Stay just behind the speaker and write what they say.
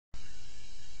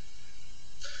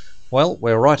Well,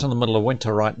 we're right in the middle of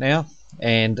winter right now,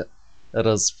 and it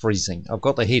is freezing. I've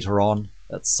got the heater on,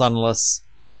 it's sunless,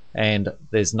 and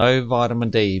there's no vitamin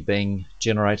D being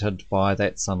generated by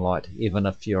that sunlight, even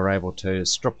if you're able to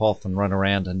strip off and run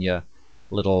around in your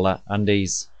little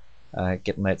undies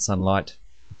getting that sunlight.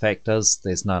 The fact is,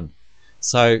 there's none.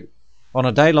 So on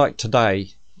a day like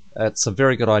today, it's a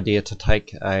very good idea to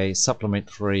take a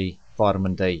supplementary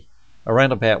vitamin D,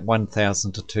 around about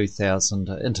 1,000 to 2,000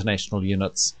 international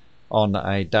units on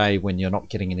a day when you're not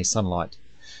getting any sunlight.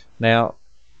 Now,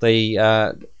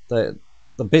 the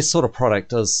best sort of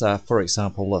product is, for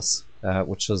example, this,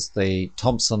 which is the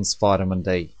Thompson's vitamin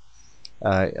D.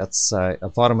 It's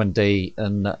a vitamin D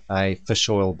in a fish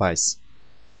oil base,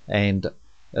 and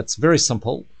it's very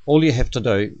simple. All you have to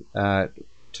do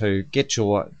to get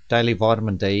your daily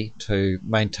vitamin D to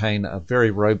maintain a very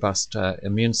robust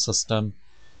immune system,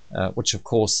 which of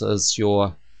course is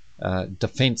your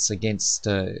defense against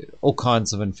all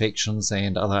kinds of infections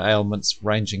and other ailments,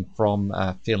 ranging from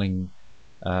feeling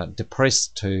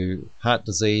depressed to heart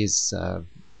disease,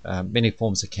 many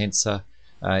forms of cancer,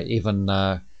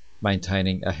 even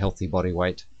maintaining a healthy body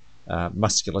weight,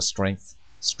 muscular strength,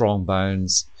 strong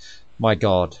bones. My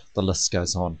God, the list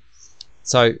goes on.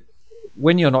 So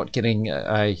when you're not getting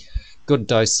a good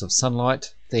dose of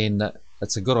sunlight, then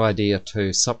it's a good idea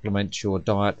to supplement your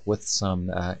diet with some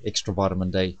extra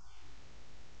vitamin D.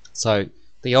 So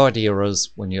the idea is,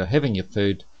 when you're having your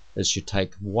food, is you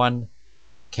take one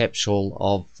capsule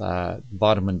of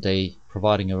vitamin D,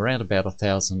 providing around about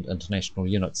 1,000 international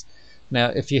units. Now,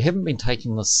 if you haven't been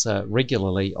taking this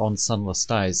regularly on sunless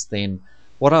days, then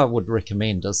what I would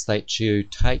recommend is that you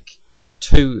take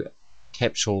 2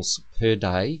 capsules per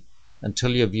day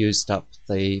until you've used up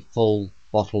the full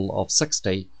bottle of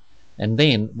 60, and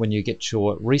then when you get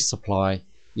your resupply,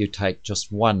 you take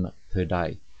just 1 per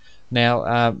day.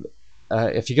 Now,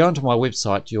 if you go onto my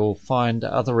website, you'll find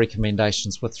other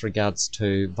recommendations with regards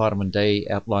to vitamin D,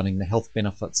 outlining the health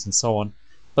benefits and so on,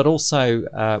 but also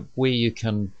where you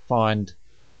can find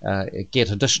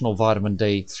get additional vitamin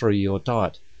D through your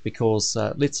diet, because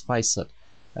let's face it,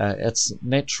 it's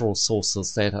natural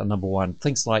sources that are number one.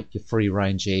 Things like your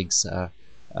free-range eggs,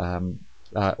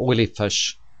 oily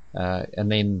fish,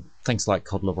 and then things like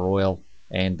cod liver oil,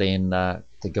 and then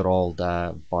the good old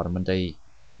vitamin D,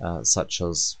 such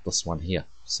as this one here.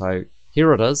 So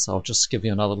here it is. I'll just give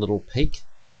you another little peek,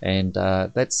 and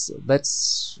that's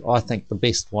I think the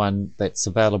best one that's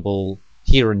available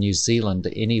here in New Zealand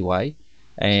anyway,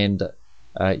 and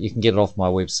you can get it off my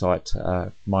website,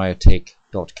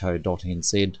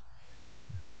 myotech.co.nz.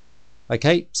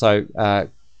 Okay, so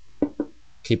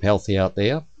keep healthy out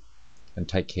there and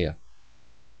take care.